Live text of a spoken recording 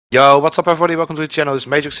Yo, what's up everybody, welcome to the channel. It's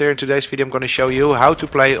MAYTRICKS here. In today's video I'm going to show you how to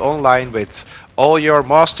play online with all your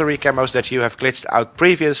mastery camos that you have glitched out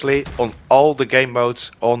previously on all the game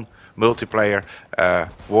modes on multiplayer,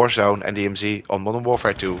 Warzone and DMZ on Modern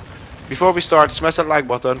Warfare 2. Before we start, smash that like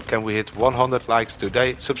button. Can we hit 100 likes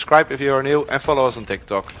today? Subscribe if you are new and follow us on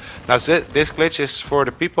TikTok. Now this glitch is for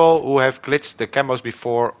the people who have glitched the camos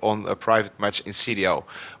before on a private match in CDL.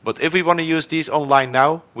 But if we want to use these online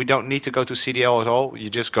now, we don't need to go to CDL at all. You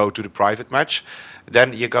just go to the private match.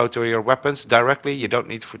 Then you go to your weapons directly. You don't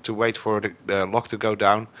need to wait for the lock to go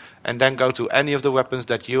down. And then go to any of the weapons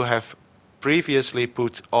that you have previously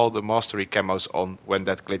put all the mastery camos on when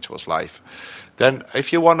that glitch was live. Then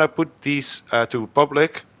if you want to put these to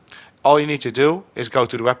public, all you need to do is go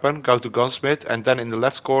to the weapon, go to gunsmith, and then in the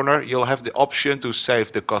left corner you'll have the option to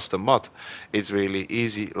save the custom mod. It's really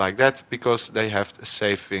easy like that because they have the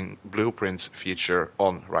saving blueprints feature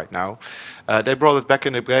on right now. They brought it back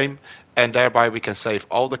in the game, and thereby we can save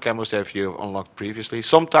all the camos that you unlocked previously.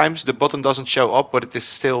 Sometimes the button doesn't show up, but it is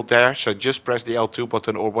still there, so just press the L2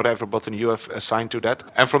 button or whatever button you have assigned to that.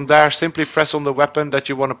 And from there, simply press on the weapon that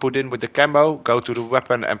you want to put in with the camo, go to the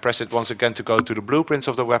weapon and press it once again to go to the blueprints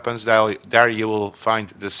of the weapons. There you will find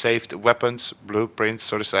the saved weapons, blueprints,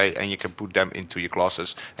 so to say, and you can put them into your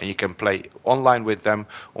classes, and you can play online with them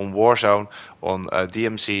on Warzone, on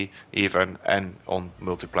DMC even, and on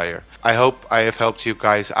multiplayer. I hope I have helped you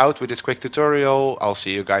guys out with this quick tutorial. I'll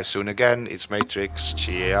see you guys soon again. It's MAYTRICKS.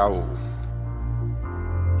 Ciao.